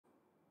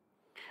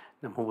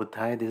Namo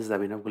Buddhaya, this is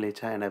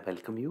Abhinav and I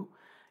welcome you.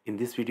 In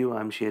this video,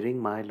 I am sharing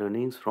my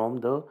learnings from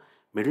the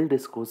Middle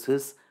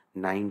Discourses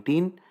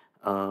 19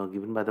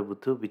 given by the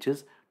Buddha, which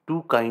is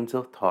two kinds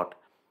of thought.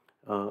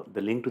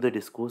 The link to the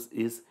discourse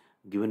is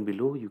given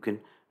below. You can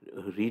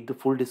read the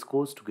full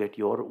discourse to get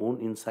your own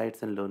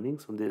insights and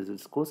learnings from this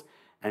discourse,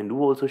 and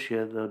do also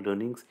share the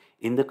learnings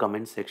in the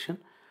comment section.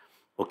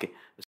 Okay,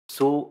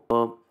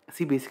 so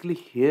see, basically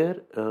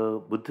here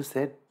Buddha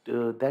said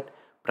that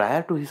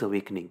prior to his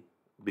awakening,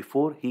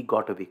 before he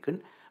got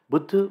awakened,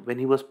 Buddha, when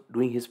he was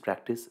doing his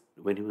practice,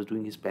 when he was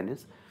doing his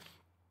penance,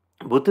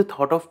 Buddha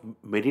thought of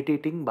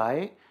meditating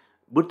by,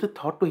 Buddha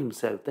thought to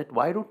himself that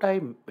why don't I,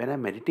 when I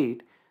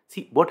meditate,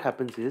 see what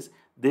happens is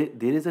there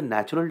is a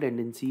natural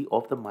tendency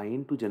of the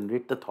mind to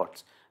generate the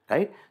thoughts,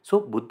 right? So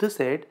Buddha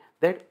said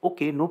that,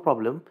 okay, no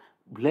problem,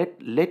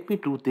 let me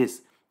do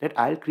this, that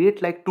I'll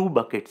create like two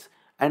buckets,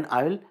 and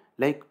I'll,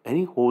 like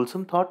any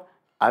wholesome thought,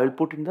 I will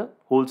put in the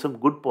wholesome,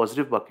 good,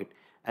 positive bucket,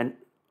 and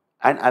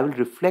I will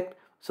reflect.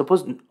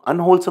 Suppose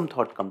unwholesome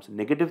thought comes,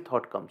 negative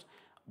thought comes.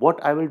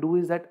 What I will do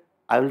is that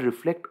I will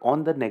reflect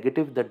on the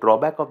negative, the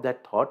drawback of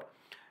that thought,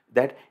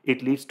 that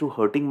it leads to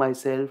hurting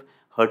myself,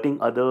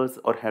 hurting others,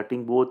 or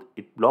hurting both.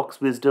 It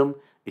blocks wisdom,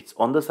 it's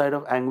on the side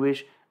of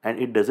anguish, and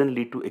it doesn't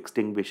lead to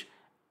extinguish.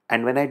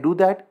 And when I do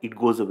that, it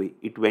goes away,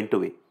 it went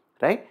away,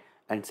 right?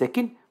 And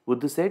second,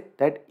 Buddha said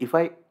that if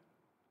I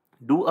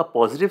do a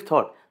positive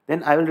thought,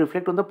 then I will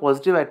reflect on the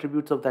positive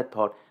attributes of that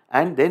thought,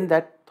 and then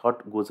that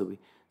thought goes away.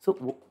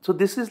 So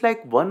this is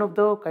like one of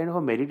the kind of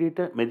a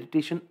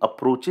meditation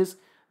approaches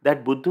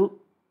that Buddha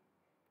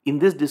in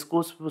this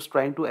discourse was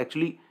trying to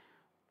actually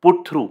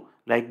put through.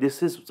 Like,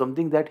 this is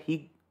something that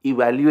he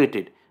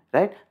evaluated,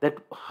 right? That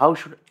how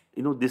should,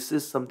 this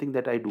is something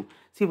that I do.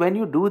 See, when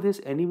you do this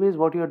anyways,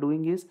 what you are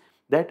doing is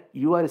that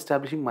you are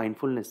establishing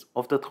mindfulness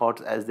of the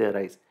thoughts as they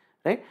arise,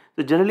 right?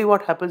 So generally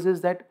what happens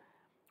is that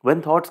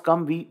when thoughts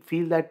come, we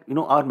feel that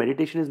our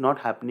meditation is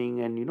not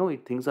happening,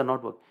 and things are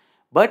not working.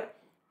 But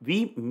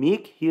we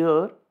make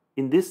here,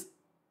 in this,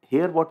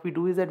 here what we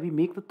do is that we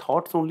make the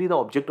thoughts only the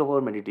object of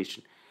our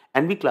meditation,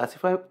 and we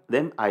classify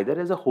them either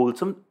as a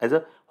wholesome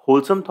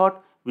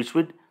thought, which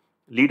would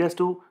lead us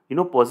to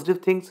positive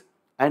things,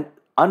 and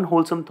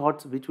unwholesome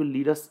thoughts which will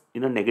lead us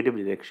in a negative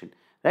direction,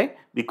 right?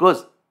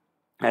 Because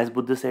as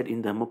Buddha said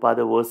in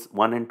Dhammapada verse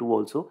 1 and 2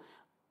 also,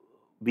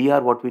 we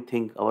are what we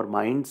think. Our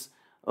minds,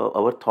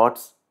 our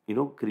thoughts,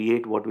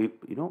 create what we,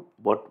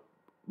 what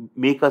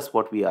make us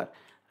what we are,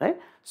 right?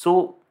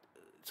 So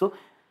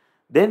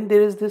then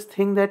there is this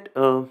thing that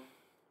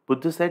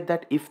Buddha said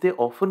that if they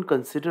often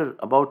consider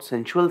about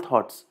sensual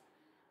thoughts,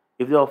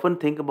 if they often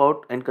think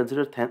about and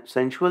consider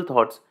sensual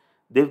thoughts,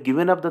 they've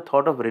given up the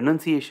thought of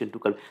renunciation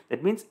to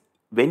that means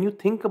when you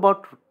think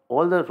about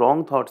all the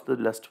wrong thoughts, the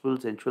lustful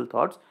sensual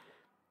thoughts,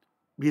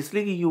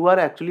 basically you are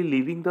actually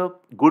leaving the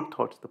good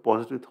thoughts, the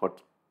positive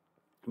thoughts,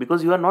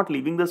 because you are not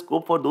leaving the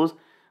scope for those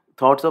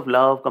thoughts of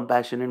love,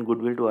 compassion, and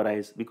goodwill to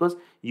arise, because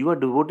you are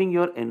devoting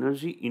your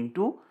energy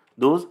into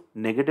those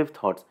negative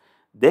thoughts.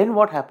 Then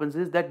what happens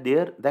is that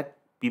that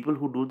people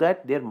who do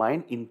that, their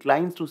mind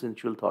inclines to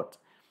sensual thoughts.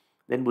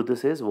 Then Buddha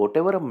says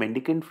whatever a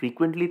mendicant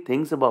frequently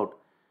thinks about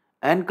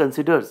and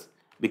considers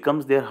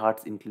becomes their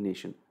heart's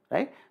inclination,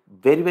 right?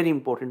 Very, very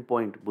important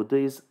point Buddha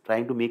is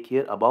trying to make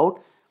here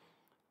about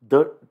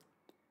the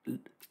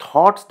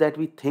thoughts that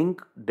we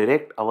think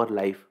direct our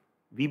life.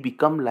 We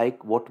become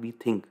like what we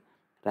think,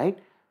 right?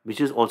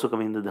 Which is also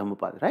coming in the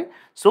Dhammapada, right?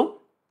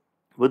 So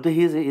Buddha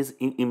is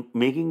in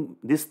making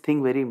this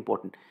thing very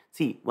important.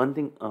 See, one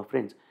thing,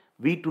 friends,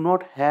 we do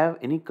not have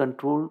any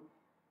control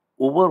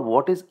over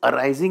what is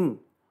arising,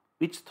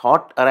 which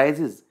thought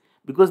arises,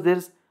 because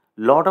there's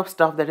lot of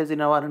stuff that is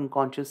in our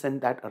unconscious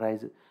and that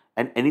arises,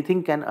 and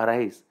anything can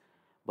arise.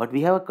 But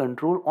we have a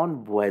control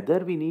on whether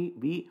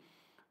we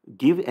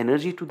give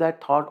energy to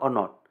that thought or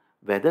not,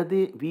 whether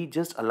we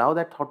just allow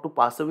that thought to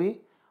pass away,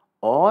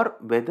 or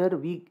whether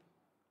we,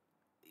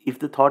 if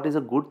the thought is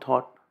a good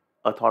thought,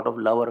 a thought of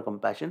love or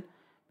compassion,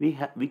 we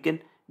can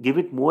give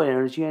it more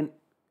energy and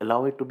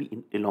allow it to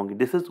be elongated.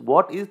 This is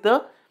what is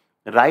the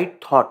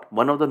right thought.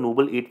 One of the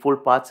noble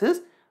eightfold paths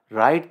is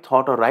right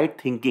thought or right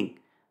thinking.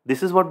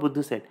 This is what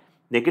Buddha said.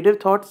 Negative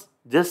thoughts,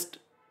 just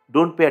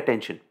don't pay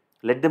attention,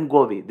 let them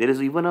go away. There is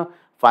even a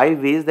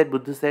 5 ways that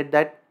Buddha said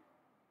that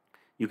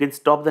you can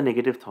stop the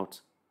negative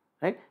thoughts,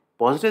 right?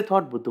 Positive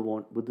thought,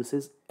 Buddha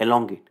says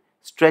elongate,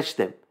 stretch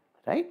them,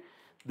 right?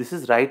 This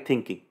is right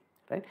thinking,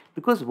 right?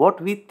 Because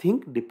what we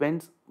think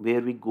depends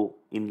where we go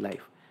in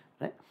life,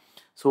 right?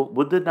 So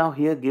Buddha now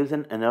here gives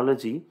an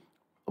analogy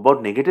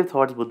about negative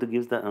thoughts. Buddha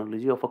gives the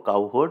analogy of a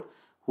cowherd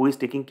who is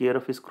taking care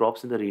of his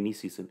crops in the rainy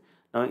season.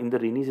 Now in the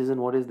rainy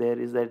season, what is there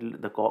is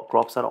that the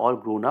crops are all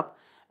grown up,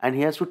 and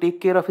he has to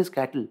take care of his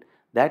cattle,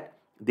 that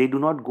they do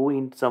not go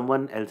in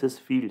someone else's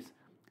fields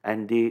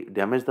and they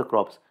damage the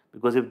crops.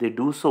 Because if they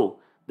do so,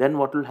 then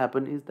what will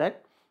happen is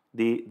that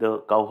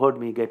the cowherd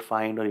may get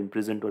fined or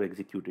imprisoned or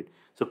executed.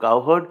 So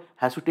cowherd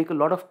has to take a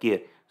lot of care.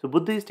 So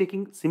Buddha is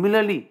taking,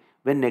 similarly,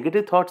 when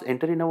negative thoughts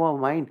enter in our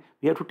mind,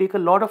 we have to take a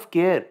lot of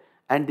care,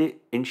 and they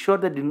ensure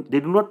that they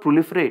do not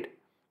proliferate.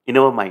 in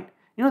our mind.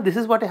 This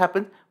is what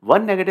happens.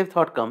 One negative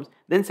thought comes,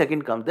 then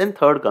second comes, then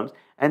third comes,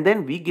 and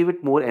then we give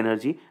it more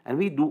energy and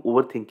we do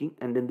overthinking,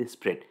 and then they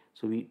spread.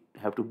 So we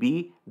have to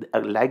be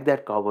like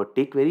that coward.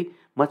 Take very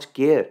much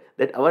care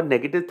that our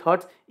negative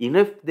thoughts, even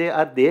if they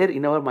are there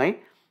in our mind,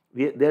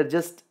 they're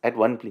just at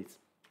one place.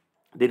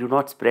 They do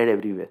not spread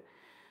everywhere.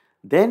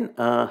 Then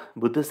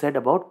Buddha said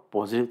about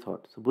positive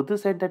thought. So Buddha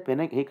said that when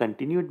he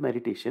continued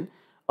meditation,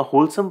 a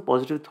wholesome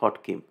positive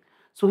thought came.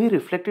 So he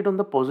reflected on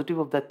the positive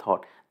of that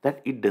thought, that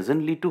it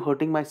doesn't lead to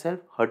hurting myself,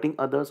 hurting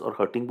others, or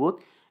hurting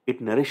both. It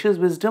nourishes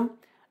wisdom,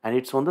 and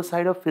it's on the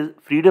side of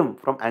freedom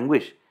from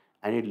anguish,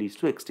 and it leads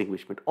to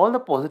extinguishment. All the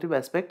positive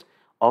aspects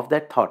of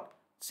that thought.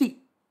 See,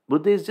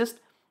 Buddha is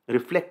just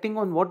reflecting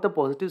on what the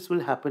positives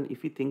will happen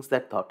if he thinks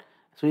that thought.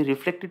 So he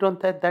reflected on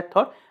that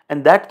thought,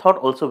 and that thought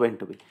also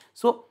went away.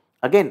 So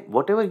again,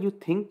 whatever you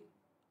think,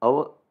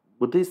 our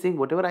Buddha is saying,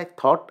 whatever I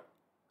thought,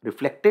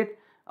 reflected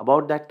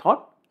about that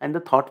thought, and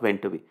the thought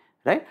went away,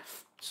 right?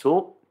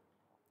 So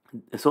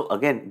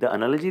again, the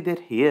analogy that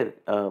here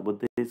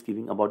Buddha is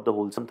giving about the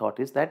wholesome thought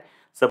is that,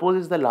 suppose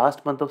it's the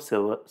last month of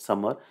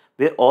summer,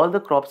 where all the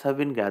crops have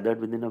been gathered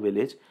within a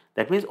village.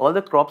 That means all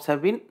the crops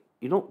have been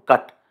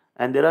cut,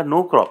 and there are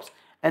no crops.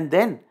 And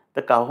then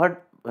the cowherd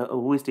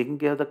who is taking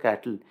care of the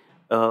cattle,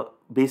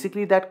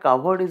 basically that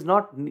cowherd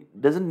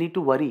doesn't need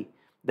to worry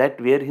that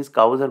where his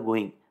cows are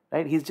going,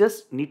 right? He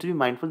just needs to be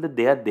mindful that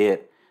they are there,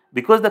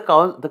 because the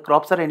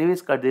crops are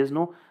anyways cut. There is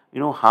no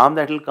harm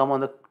that will come on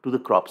the to the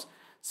crops.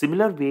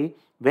 Similar way,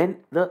 when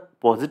the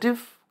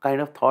positive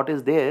kind of thought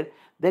is there,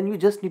 then you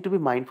just need to be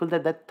mindful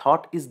that that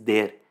thought is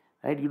there,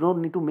 right? You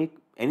don't need to make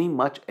any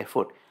much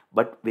effort.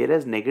 But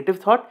whereas negative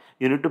thought,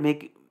 you need to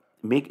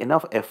make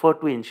enough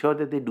effort to ensure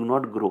that they do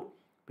not grow,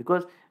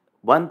 because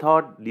one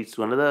thought leads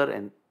to another,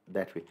 and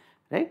that way,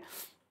 right?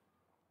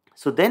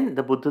 So then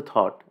the Buddha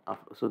thought,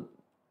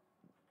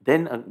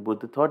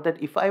 Buddha thought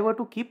that if I were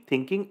to keep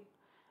thinking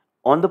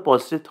on the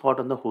positive thought,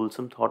 on the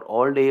wholesome thought,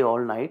 all day,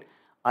 all night,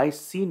 I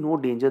see no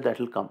danger that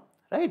will come,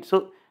 right?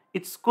 So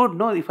it's good,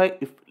 no? If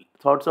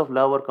thoughts of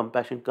love or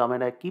compassion come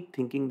and I keep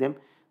thinking them,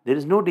 there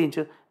is no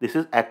danger. This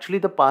is actually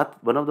the path,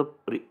 one of the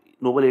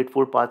Noble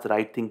Eightfold Paths,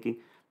 right thinking,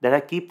 that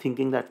I keep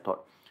thinking that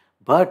thought.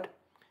 But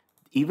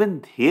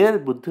even here,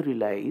 Buddha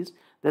realized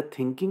that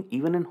thinking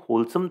even in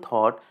wholesome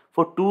thought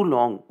for too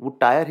long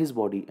would tire his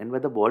body. And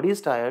when the body is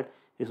tired,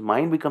 his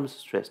mind becomes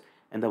stressed.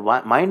 And the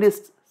mind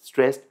is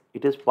stressed,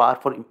 it is far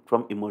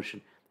from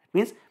immersion. That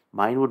means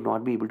mind would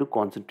not be able to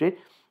concentrate,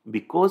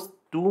 because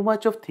too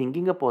much of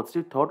thinking a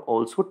positive thought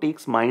also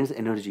takes mind's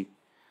energy.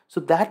 So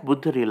that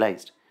Buddha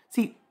realized.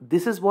 See,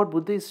 this is what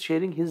Buddha is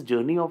sharing, his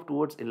journey of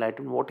towards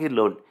enlightenment, what he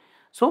learned.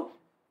 So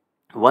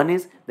one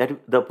is that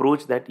the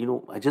approach that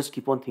I just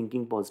keep on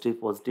thinking positive,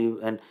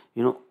 and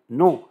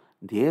no,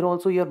 there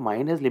also your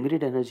mind has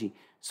limited energy.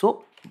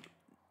 So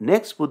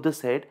next Buddha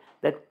said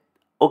that,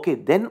 okay,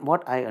 then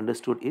what I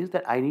understood is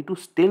that I need to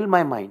still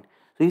my mind.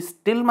 So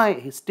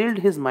he stilled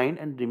his mind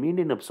and remained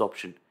in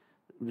absorption,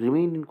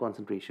 remained in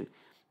concentration.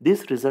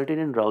 This resulted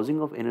in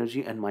rousing of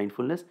energy and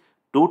mindfulness,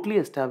 totally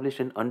established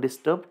and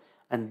undisturbed,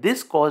 and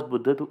this caused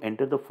Buddha to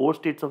enter the four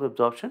states of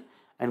absorption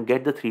and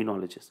get the three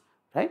knowledges,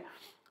 right?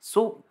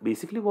 So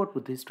basically what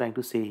Buddha is trying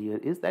to say here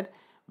is that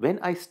when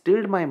I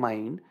stilled my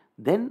mind,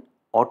 then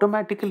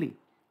automatically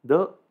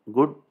the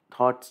good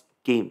thoughts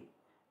came,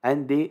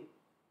 and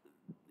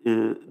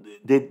uh,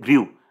 they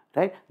grew,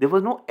 right? There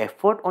was no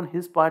effort on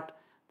his part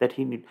that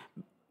he need.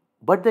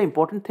 But the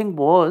important thing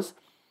was,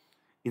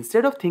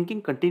 instead of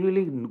thinking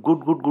continually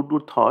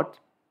good thoughts,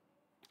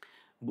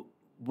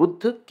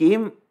 Buddha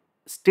came,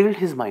 stilled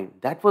his mind.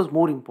 That was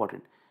more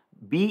important.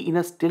 Be in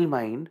a still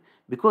mind,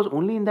 because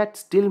only in that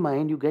still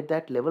mind you get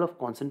that level of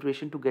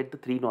concentration to get the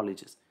three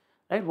knowledges.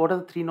 Right? What are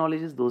the three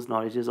knowledges? Those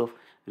knowledges of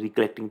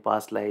recollecting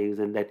past lives,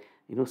 and that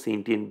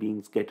sentient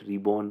beings get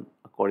reborn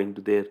according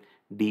to their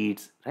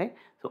deeds. Right?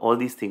 So all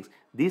these things.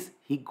 This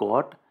he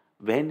got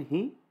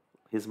when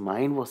his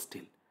mind was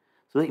still.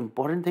 So the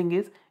important thing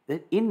is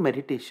that in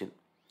meditation,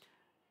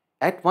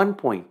 at one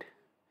point,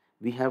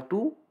 we have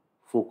to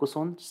focus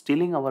on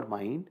stilling our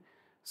mind,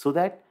 so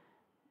that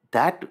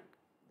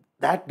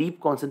that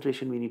deep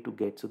concentration we need to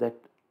get, so that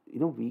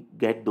we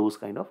get those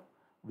kind of,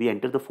 we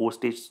enter the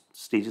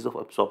stages of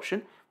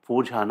absorption,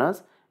 four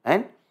jhanas,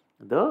 and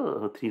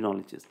the three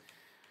knowledges,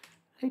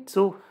 right?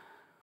 So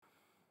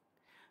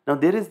now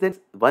there is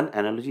one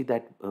analogy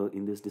that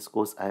in this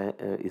discourse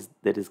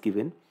is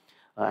given,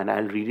 and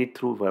I'll read it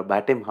through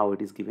verbatim how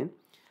it is given.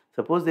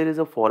 Suppose there is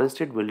a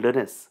forested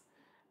wilderness.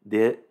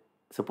 There,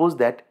 suppose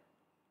that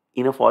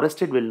in a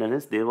forested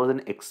wilderness there was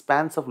an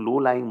expanse of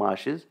low-lying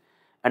marshes,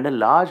 and a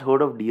large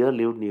herd of deer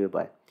lived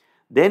nearby.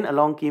 Then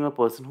along came a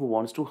person who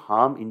wants to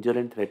harm, injure,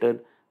 and threaten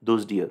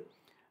those deer.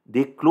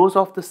 They close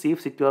off the safe,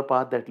 secure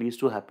path that leads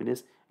to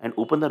happiness and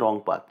open the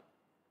wrong path.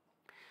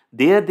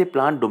 There they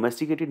plant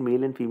domesticated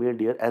male and female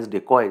deer as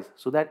decoys,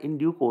 so that in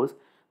due course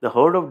the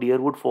herd of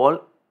deer would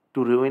fall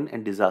to ruin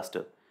and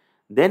disaster.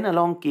 Then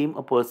along came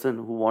a person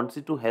who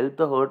wanted to help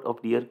the herd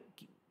of deer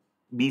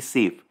be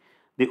safe.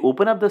 They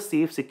open up the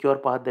safe, secure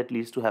path that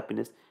leads to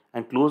happiness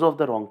and close off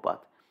the wrong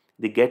path.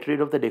 They get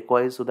rid of the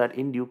decoys so that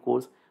in due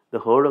course the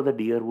herd of the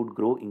deer would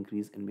grow,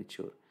 increase, and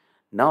mature.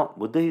 Now,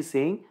 Buddha is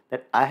saying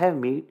that I have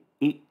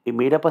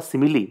made up a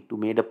simile to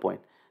made a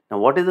point. Now,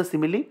 what is the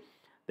simile?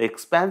 The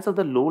expanse of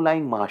the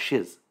low-lying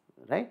marshes,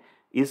 right,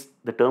 is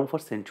the term for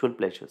sensual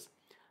pleasures.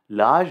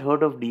 Large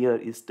herd of deer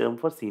is term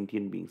for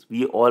sentient beings.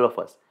 We, all of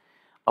us.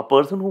 A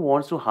person who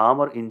wants to harm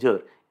or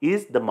injure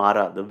is the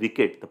Mara, the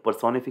wicked, the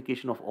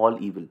personification of all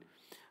evil.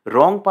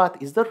 Wrong path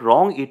is the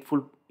wrong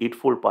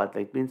eightfold path.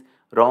 Like means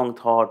wrong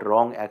thought,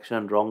 wrong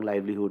action, wrong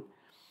livelihood.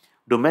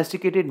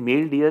 Domesticated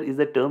male deer is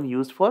the term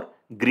used for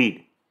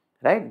greed,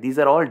 right? These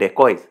are all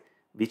decoys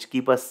which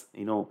keep us,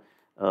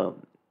 uh,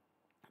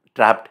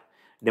 trapped.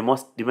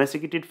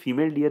 Domesticated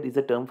female deer is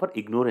a term for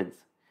ignorance.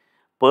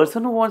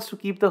 Person who wants to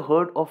keep the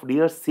herd of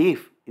deer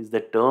safe is the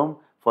term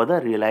for the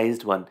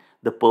realized one,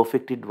 the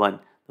perfected one,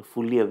 the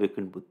fully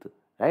awakened Buddha,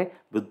 right?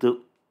 Buddha,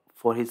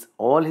 for his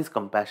all his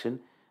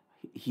compassion,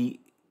 he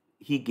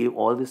he gave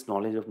all this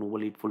knowledge of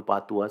noble eightfold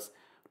path to us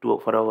to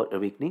for our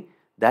awakening.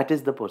 That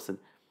is the person.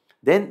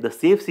 Then the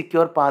safe,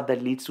 secure path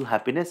that leads to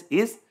happiness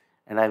is,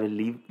 and I will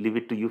leave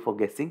it to you for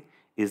guessing,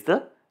 is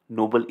the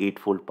noble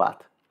eightfold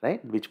path,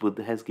 right? Which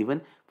Buddha has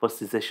given for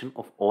cessation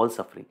of all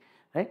suffering,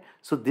 right?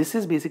 So this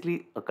is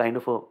basically a kind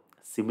of a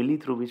simile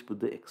through which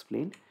Buddha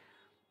explained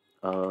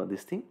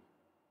this thing.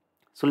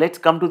 So let's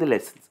come to the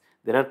lessons.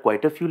 There are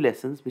quite a few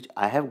lessons which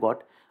I have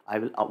got. I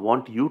will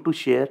want you to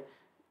share,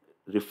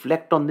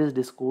 reflect on this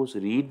discourse,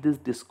 read this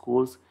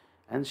discourse,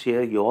 and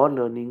share your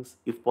learnings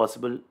if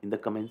possible in the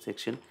comment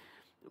section.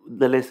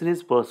 The lesson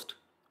is first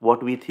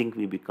what we think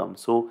we become.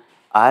 So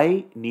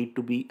I need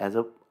to be, as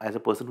a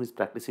person who is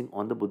practicing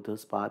on the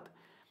Buddha's path,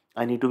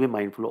 I need to be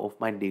mindful of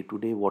my day to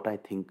day what I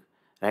think,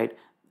 right?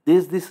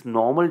 There's this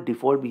normal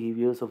default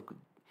behaviors of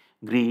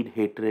greed,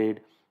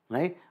 hatred,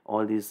 right?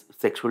 All these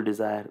sexual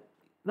desire.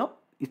 No,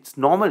 it's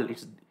normal,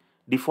 it's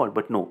default.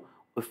 But no,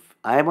 if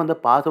I am on the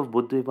path of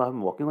Buddha, if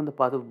I'm walking on the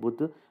path of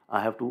Buddha,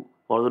 I have to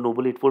follow the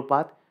Noble Eightfold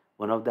Path.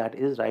 One of that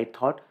is right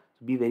thought.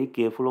 Be very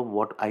careful of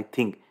what I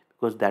think,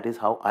 because that is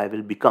how I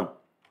will become.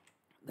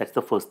 That's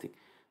the first thing.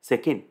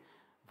 Second,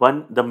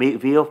 the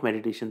way of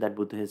meditation that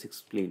Buddha has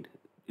explained,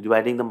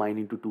 dividing the mind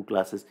into two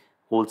classes: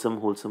 wholesome,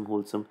 wholesome,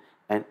 wholesome,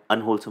 and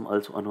unwholesome,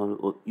 also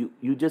unwholesome.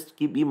 You just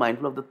be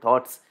mindful of the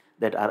thoughts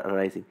that are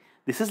arising.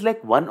 This is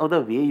like one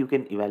other way you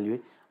can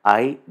evaluate.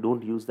 I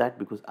don't use that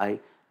because I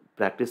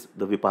practice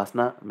the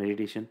Vipassana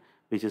meditation,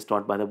 which is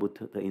taught by the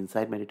Buddha, the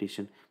insight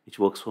meditation, which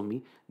works for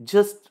me.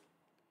 Just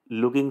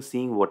looking,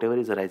 seeing whatever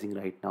is arising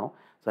right now.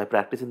 So I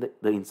practice in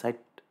the insight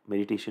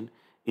meditation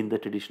in the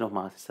tradition of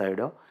Mahasi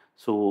Sayadaw.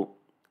 So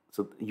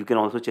you can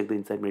also check the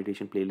insight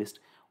meditation playlist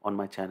on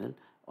my channel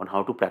on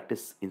how to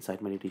practice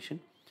insight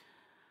meditation.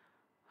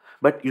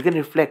 But you can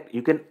reflect,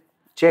 you can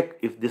check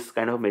if this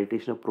kind of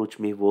meditation approach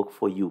may work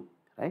for you,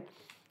 right?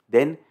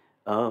 Then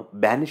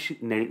banish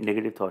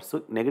negative thoughts.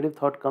 So negative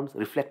thought comes,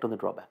 reflect on the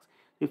drawbacks.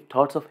 If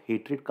thoughts of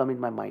hatred come in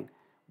my mind,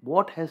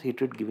 what has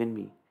hatred given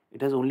me?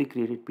 It has only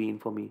created pain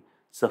for me,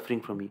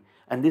 suffering for me,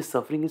 and this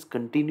suffering is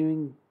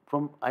continuing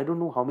from I don't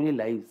know how many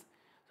lives.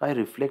 So I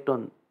reflect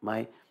on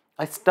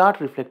I start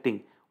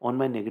reflecting on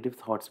my negative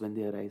thoughts when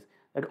they arise,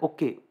 that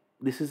okay,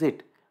 this is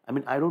it. I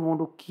mean, I don't want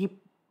to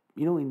keep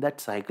in that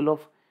cycle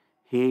of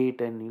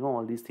hate and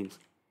all these things.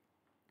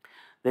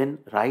 Then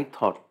right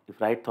thought, if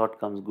right thought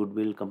comes,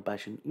 goodwill,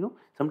 compassion,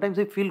 sometimes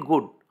we feel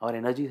good, our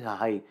energy is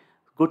high,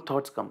 good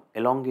thoughts come,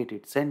 elongate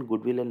it, send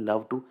goodwill and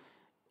love to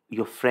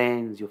your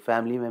friends, your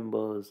family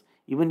members,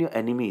 even your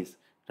enemies,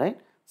 right?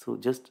 So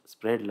just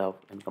spread love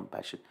and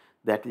compassion.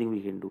 That thing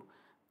we can do.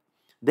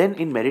 Then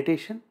in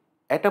meditation,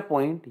 at a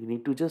point you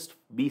need to just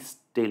be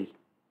still,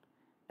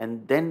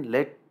 and then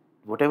let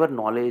whatever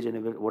knowledge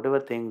and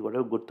whatever things,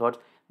 whatever good thoughts,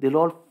 they'll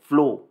all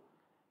flow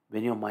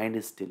when your mind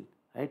is still,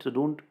 right? So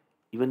don't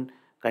even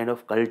kind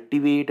of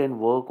cultivate and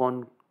work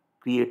on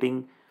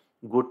creating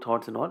good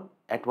thoughts and all.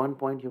 At one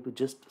point you have to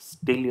just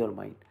still your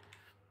mind,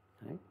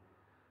 right?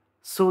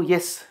 So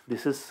yes,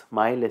 this is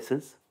my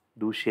lessons.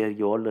 Do share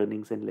your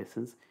learnings and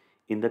lessons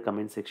in the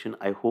comment section.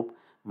 I hope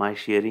my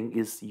sharing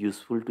is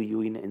useful to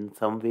you in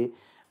some way,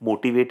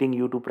 motivating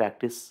you to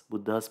practice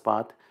Buddha's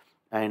path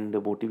and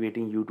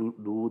motivating you to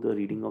do the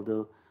reading of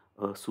the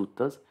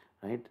suttas,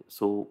 right?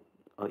 So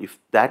if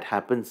that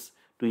happens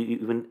to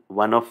even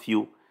one of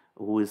you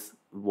who is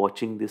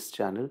watching this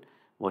channel,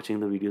 watching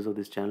the videos of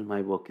this channel,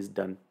 my work is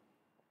done,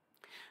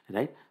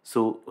 right?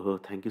 So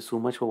thank you so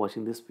much for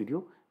watching this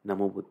video.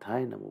 Namo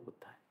Buddhaya, Namo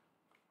Buddhaya.